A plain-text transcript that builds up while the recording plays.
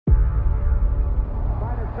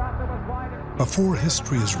Before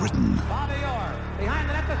history is written,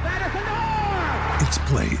 it's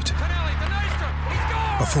played.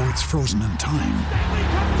 Before it's frozen in time,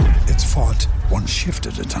 it's fought one shift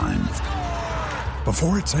at a time.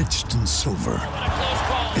 Before it's etched in silver,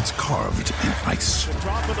 it's carved in ice.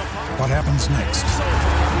 What happens next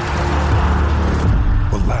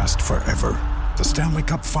will last forever. The Stanley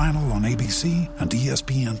Cup Final on ABC and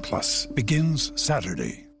ESPN Plus begins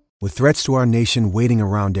Saturday. With threats to our nation waiting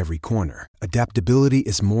around every corner, adaptability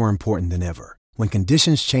is more important than ever. When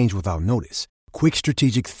conditions change without notice, quick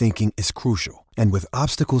strategic thinking is crucial. And with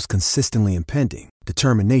obstacles consistently impending,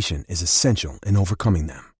 determination is essential in overcoming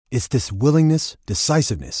them. It's this willingness,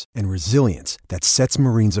 decisiveness, and resilience that sets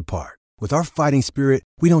Marines apart. With our fighting spirit,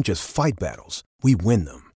 we don't just fight battles, we win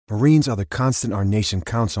them. Marines are the constant our nation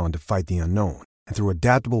counts on to fight the unknown. And through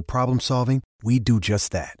adaptable problem solving, we do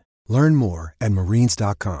just that. Learn more at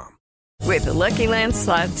marines.com. With the Lucky Land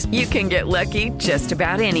Slots, you can get lucky just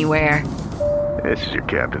about anywhere. This is your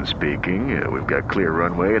captain speaking. We've got clear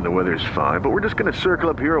runway and the weather's fine, but we're just going to circle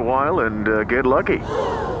up here a while and get lucky.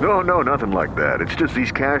 No, nothing like that. It's just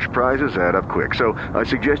these cash prizes add up quick. So I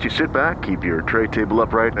suggest you sit back, keep your tray table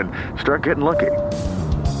upright, and start getting lucky.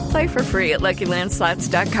 Play for free at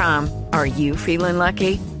LuckyLandSlots.com. Are you feeling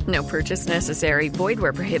lucky? No purchase necessary. Void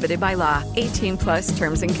where prohibited by law. 18+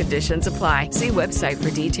 terms and conditions apply. See website for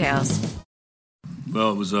details.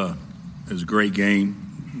 Well, it was a great game.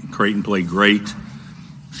 Creighton played great,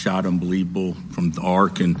 shot unbelievable from the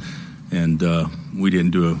arc, and we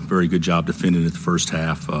didn't do a very good job defending it the first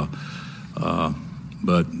half.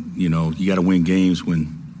 But, you got to win games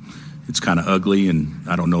when it's kind of ugly, and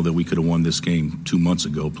I don't know that we could have won this game 2 months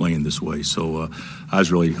ago playing this way. So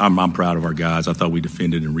I'm proud of our guys. I thought we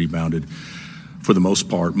defended and rebounded for the most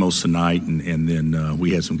part, most tonight, and then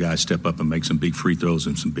we had some guys step up and make some big free throws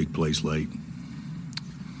and some big plays late.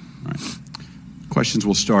 All right. Questions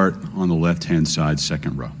will start on the left-hand side,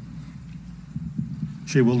 second row.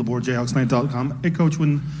 Shea Wildeboer, JayhawksFan.com. Hey, Coach,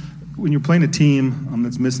 when you're playing a team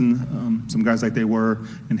that's missing some guys like they were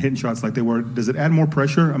and hitting shots like they were, does it add more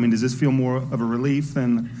pressure? I mean, does this feel more of a relief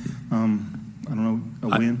than, a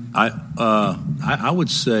win? I would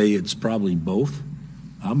say it's probably both.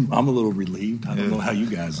 I'm a little relieved. I don't know how you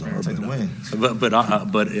guys are, but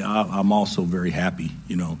I'm also very happy.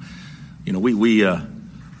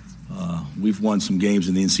 We've won some games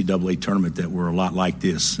in the NCAA tournament that were a lot like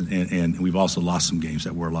this, and we've also lost some games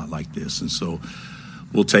that were a lot like this, and so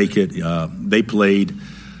we'll take it. They played.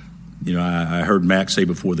 I heard Max say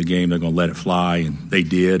before the game they're going to let it fly, and they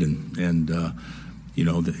did. And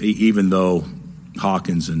even though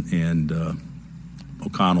Hawkins and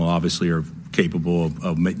O'Connell obviously are capable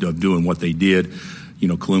of doing what they did,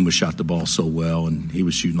 Kaluma shot the ball so well, and he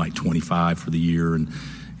was shooting like 25 for the year,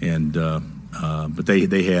 but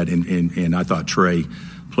they had, and I thought Trey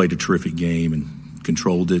played a terrific game and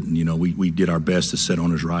controlled it. And, we did our best to set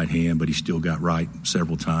on his right hand, but he still got right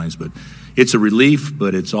several times. But it's a relief,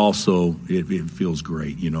 but it's also, it feels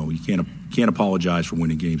great. You can't apologize for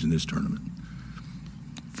winning games in this tournament.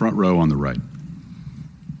 Front row on the right.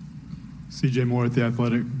 CJ Moore at The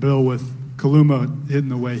Athletic. Bill, with Kaluma hitting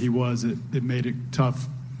the way he was, it made it tough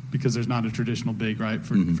because there's not a traditional big, right,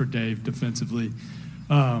 for Dave defensively.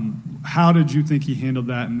 How did you think he handled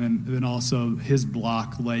that, and then also his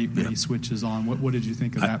block late when he switches on? What did you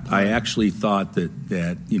think of that play? I actually thought that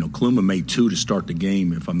Kaluma made 2 to start the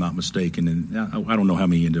game, if I'm not mistaken, and I don't know how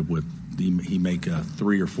many he ended up with. He make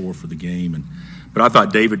 3 or 4 for the game, but I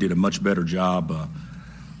thought David did a much better job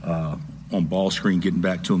on ball screen, getting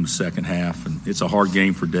back to him the second half, and it's a hard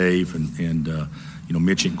game for Dave, and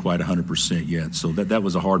Mitch ain't quite 100% yet, so that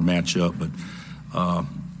was a hard matchup, but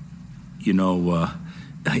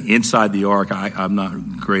inside the arc, I'm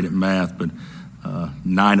not great at math, but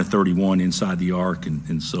 9 of 31 inside the arc,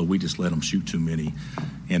 and so we just let them shoot too many.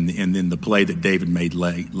 And then the play that David made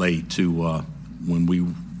late to when we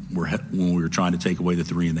were trying to take away the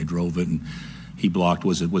 3 and they drove it and he blocked.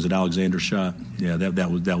 Was it Alexander's shot? Yeah,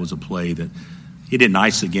 that was a play that it didn't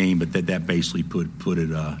ice the game, but that basically put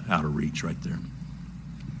it out of reach right there.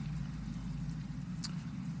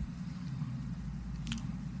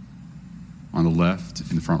 On the left,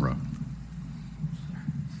 in the front row.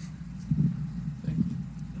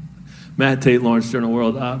 Matt Tate, Lawrence Journal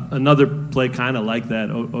World. Another play kind of like that.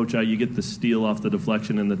 Ochai, you get the steal off the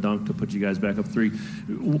deflection and the dunk to put you guys back up 3.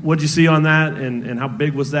 What did you see on that, and how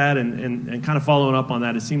big was that? And kind of following up on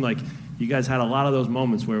that, it seemed like you guys had a lot of those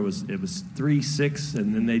moments where it was 3-6,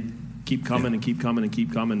 and then they'd keep coming and keep coming and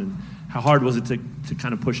keep coming. And how hard was it to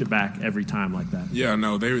kind of push it back every time like that? Yeah,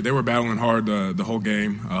 no, they were battling hard the whole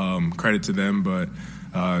game. Credit to them, but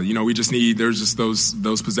we just need, there's just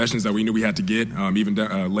those possessions that we knew we had to get, even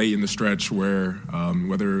late in the stretch where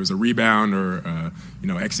whether it was a rebound or,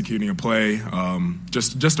 executing a play,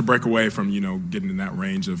 just to break away from, getting in that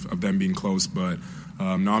range of them being close. But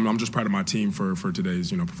no, I'm just proud of my team for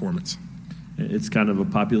today's, performance. It's kind of a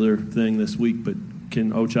popular thing this week, but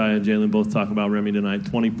can Ochai and Jalen both talk about Remy tonight?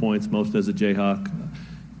 20 points, most as a Jayhawk.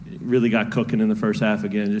 Really got cooking in the first half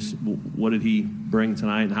again. Just what did he bring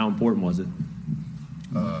tonight, and how important was it?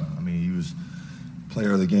 He was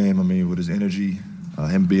player of the game. With his energy,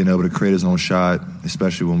 him being able to create his own shot,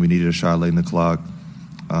 especially when we needed a shot late in the clock.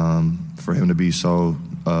 For him to be so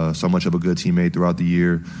much of a good teammate throughout the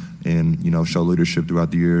year, and show leadership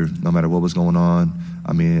throughout the year, no matter what was going on.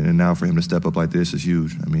 And now for him to step up like this is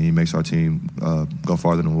huge. He makes our team go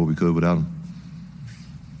farther than what we could without him.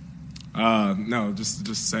 No,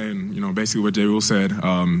 just saying, basically what Jay Will said.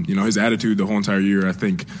 His attitude the whole entire year, I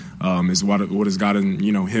think, is what has gotten,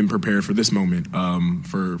 him prepared for this moment,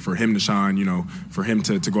 for him to shine, for him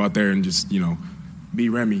to go out there and just, be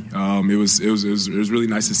Remy. It was really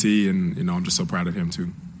nice to see, and, I'm just so proud of him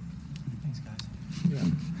too. Thanks, guys. Yeah.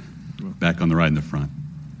 Back on the right in the front.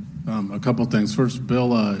 A couple things. First,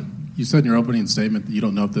 Bill, you said in your opening statement that you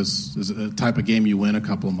don't know if this is a type of game you win a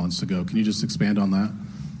couple of months ago. Can you just expand on that?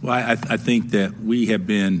 Well, I think that we have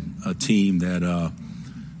been a team that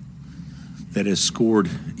has scored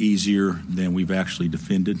easier than we've actually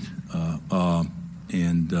defended.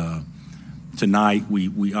 Tonight, we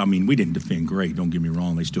didn't defend great. Don't get me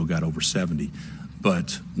wrong; they still got over 70.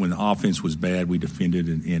 But when the offense was bad, we defended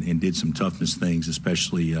and did some toughness things,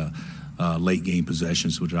 especially late game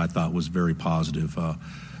possessions, which I thought was very positive.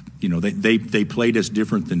 They played us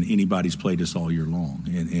different than anybody's played us all year long,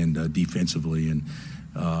 and defensively, and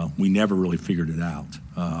we never really figured it out.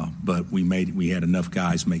 But we had enough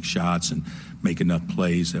guys make shots and make enough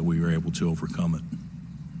plays that we were able to overcome it.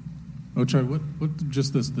 Ochai, what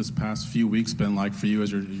just this past few weeks been like for you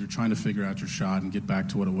as you're trying to figure out your shot and get back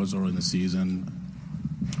to what it was early in the season?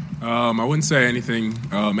 I wouldn't say anything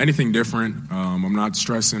different. I'm not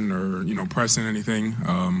stressing or pressing anything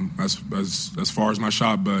as far as my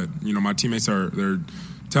shot, but my teammates they're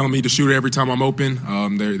telling me to shoot it every time I'm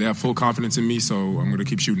open. They have full confidence in me, so I'm going to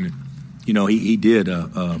keep shooting it. He did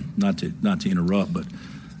not to interrupt, but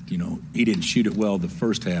he didn't shoot it well the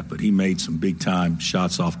first half, but he made some big time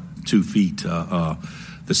shots off 2 feet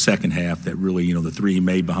the second half that really the three he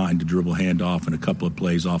made behind the dribble handoff and a couple of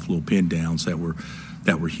plays off little pin downs that were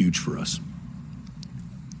huge for us.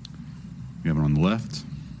 You have it on the left.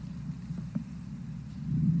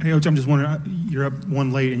 Hey, Coach, I'm just wondering, you're up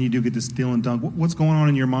one late and you do get this steal and dunk. What's going on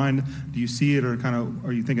in your mind? Do you see it, or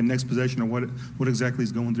are you thinking next possession, or what exactly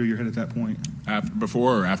is going through your head at that point?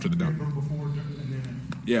 Before or after the dunk? Before, and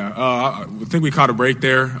then. Yeah, I think we caught a break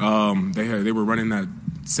there. They were running that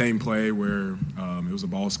same play where it was a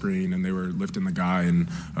ball screen and they were lifting the guy, and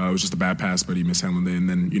it was just a bad pass, but he mishandled it. And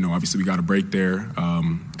then obviously we got a break there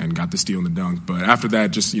and got the steal and the dunk. But after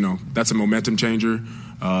that, just that's a momentum changer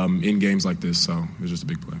in games like this. So it was just a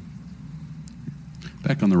big play.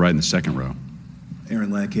 Back on the right in the second row.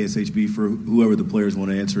 Aaron Ladd, KSHB. For whoever the players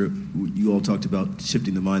want to answer it, you all talked about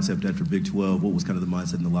shifting the mindset after Big 12. What was kind of the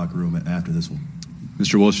mindset in the locker room after this one?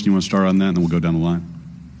 Mr. Wilson, do you want to start on that, and then we'll go down the line?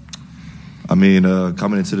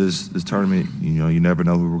 Coming into this tournament, you never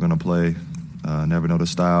know who we're going to play, never know the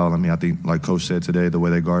style. I think, like Coach said today, the way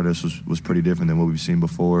they guarded us was pretty different than what we've seen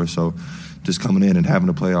before. So just coming in and having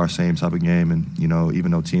to play our same type of game, and,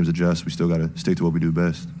 even though teams adjust, we still got to stick to what we do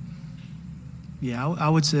best. Yeah, I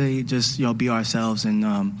would say just, be ourselves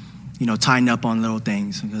and, tighten up on little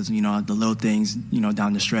things, because, the little things,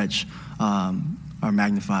 down the stretch are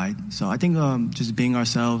magnified. So I think just being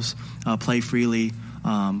ourselves, play freely,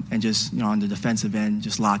 and just, on the defensive end,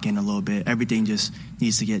 just lock in a little bit. Everything just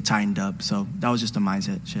needs to get tightened up. So that was just a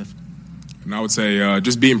mindset shift. And I would say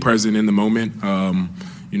just being present in the moment,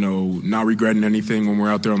 not regretting anything when we're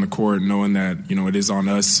out there on the court, knowing that, it is on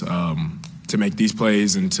us to make these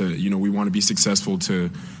plays, and to, we want to be successful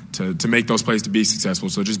to make those plays to be successful.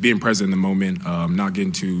 So just being present in the moment, not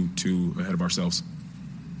getting too ahead of ourselves.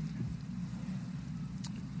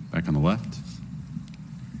 Back on the left.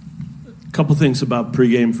 A couple things about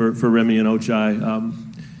pregame for Remy and Ochai.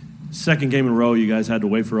 Second game in a row, you guys had to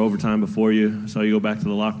wait for overtime before you saw you go back to the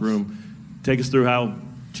locker room. Take us through how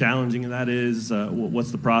challenging that is.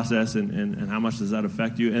 What's the process, and how much does that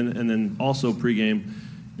affect you? And then also pregame,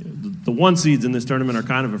 the one seeds in this tournament are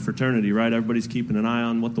kind of a fraternity, right? Everybody's keeping an eye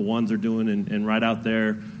on what the ones are doing, and right out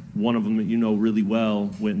there, one of them that really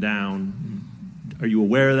well went down. Are you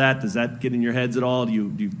aware of that? Does that get in your heads at all? Do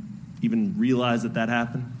you even realize that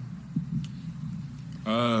happened?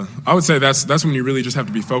 I would say that's when you really just have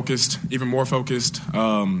to be focused, even more focused.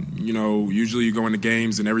 Usually you go into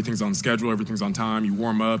games and everything's on schedule, everything's on time. You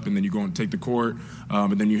warm up and then you go and take the court,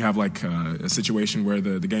 and then you have like a situation where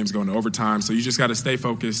the game's going to overtime. So you just got to stay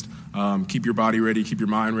focused, keep your body ready, keep your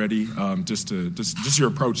mind ready. Just your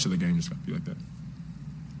approach to the game just got to be like that.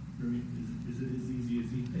 Is it as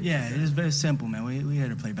easy as Yeah, it is very simple, man. We're here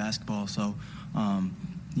to play basketball, so.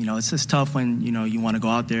 It's just tough when, you want to go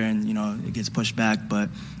out there and, it gets pushed back. But,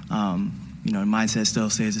 the mindset still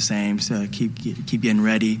stays the same. So keep getting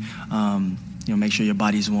ready, make sure your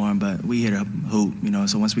body's warm. But we here to hoop,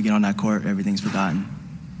 so once we get on that court, everything's forgotten.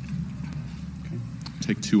 Okay.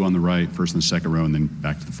 Take two on the right, first and the second row, and then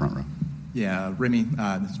back to the front row. Yeah, Remy,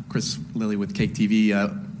 this is Chris Lilly with Cake TV.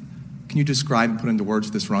 Can you describe and put into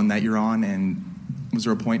words this run that you're on? And was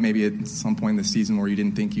there a point maybe at some point in the season where you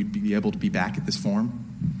didn't think you'd be able to be back at this form?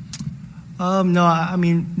 No, I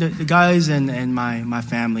mean, the guys and my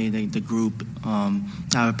family, the group, I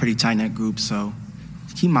have a pretty tight-knit group, so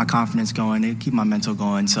keep my confidence going, they keep my mental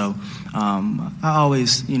going. So I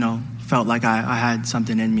always, felt like I had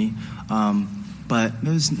something in me, but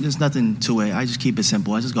there's nothing to it. I just keep it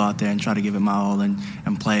simple. I just go out there and try to give it my all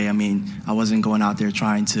and play. I mean, I wasn't going out there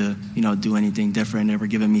trying to, do anything different. They were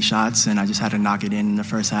giving me shots, and I just had to knock it in the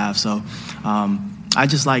first half. So I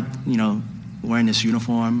just like, wearing this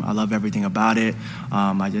uniform. I love everything about it.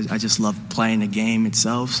 I just love playing the game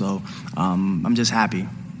itself. So I'm just happy.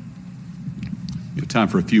 We have time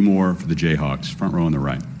for a few more for the Jayhawks. Front row on the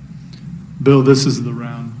right. Bill, this is the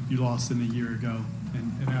round you lost in a year ago.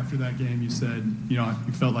 And after that game, you said, you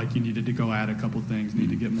felt like you needed to go add a couple things, need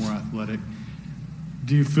to get more athletic.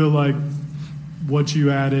 Do you feel like what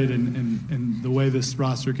you added and the way this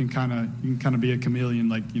roster can kind of be a chameleon,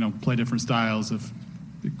 like, play different styles of,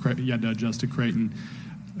 you had to adjust to Creighton.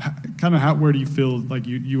 Where do you feel like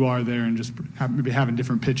you are there and just maybe having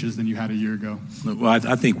different pitches than you had a year ago? Well,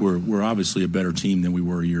 I think we're obviously a better team than we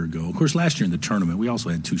were a year ago. Of course, last year in the tournament, we also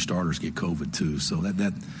had two starters get COVID too, so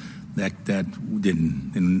that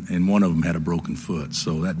didn't, and one of them had a broken foot,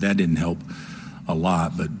 so that didn't help a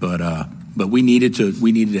lot. But we needed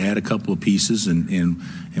to add a couple of pieces, and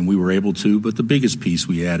we were able to. But the biggest piece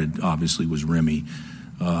we added obviously was Remy.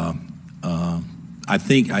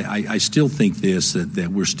 I still think that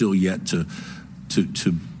we're still yet to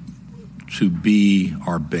be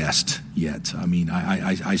our best yet. I mean,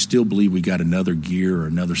 I still believe we got another gear or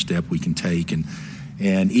another step we can take, and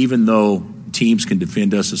even though teams can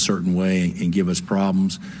defend us a certain way and give us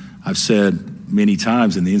problems, I've said many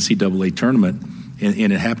times in the NCAA tournament, and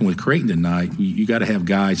it happened with Creighton tonight, you got to have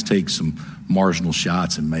guys take some marginal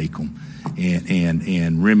shots and make them,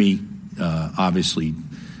 and Remy obviously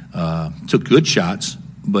took good shots,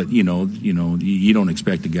 but you don't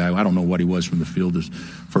expect a guy. I don't know what he was from the field this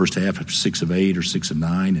first half, 6 of 8 or 6 of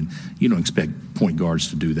 9, and you don't expect point guards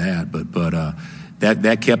to do that. But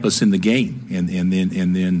that kept us in the game, and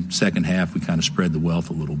then second half we kind of spread the wealth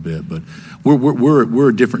a little bit. But we're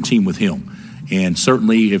a different team with him, and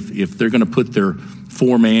certainly if they're going to put their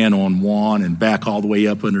 4-man on Juan and back all the way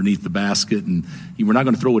up underneath the basket, and we're not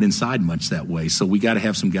going to throw it inside much that way. So we got to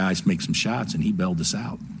have some guys make some shots, and he bailed us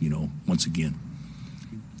out, once again.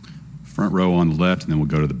 Front row on the left, and then we'll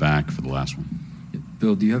go to the back for the last one.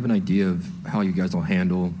 Bill, do you have an idea of how you guys will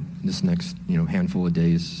handle this next, handful of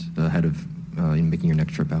days ahead of making your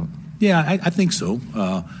next trip out? Yeah, I think so.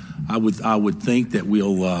 I would think that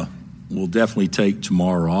we'll definitely take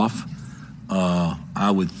tomorrow off. I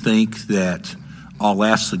would think that I'll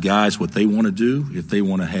ask the guys what they want to do, if they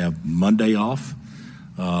want to have Monday off,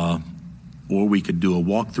 or we could do a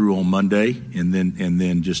walkthrough on Monday and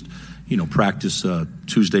then just practice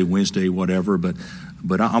Tuesday, Wednesday, whatever. But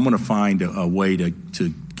I'm going to find a way to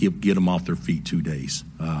get them off their feet 2 days.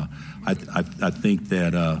 I think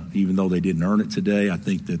that even though they didn't earn it today, I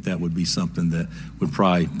think that would be something that would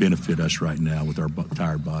probably benefit us right now with our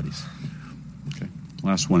tired bodies. Okay,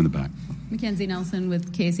 last one in the back. Mackenzie Nelson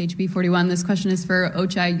with KSHB 41. This question is for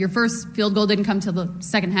Ochai. Your first field goal didn't come till the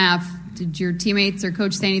second half. Did your teammates or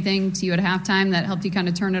coach say anything to you at halftime that helped you kind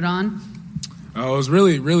of turn it on? It was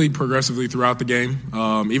really, really progressively throughout the game.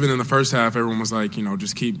 Even in the first half, everyone was like,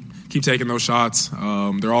 just keep taking those shots.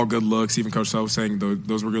 They're all good looks. Even Coach Self saying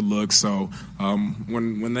those were good looks. So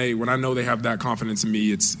when I know they have that confidence in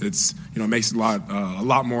me, it's it makes it a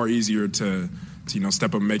lot more easier to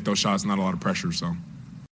step up and make those shots. Not a lot of pressure. So.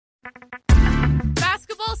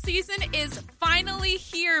 Basketball season is finally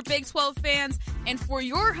here, Big 12 fans. And for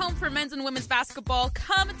your home for men's and women's basketball,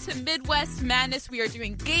 come to Midwest Madness. We are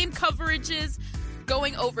doing game coverages,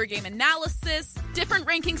 going over game analysis, different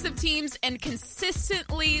rankings of teams, and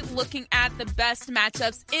consistently looking at the best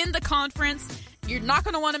matchups in the conference. You're not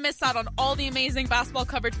going to want to miss out on all the amazing basketball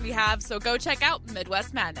coverage we have, so go check out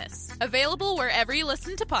Midwest Madness. Available wherever you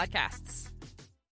listen to podcasts.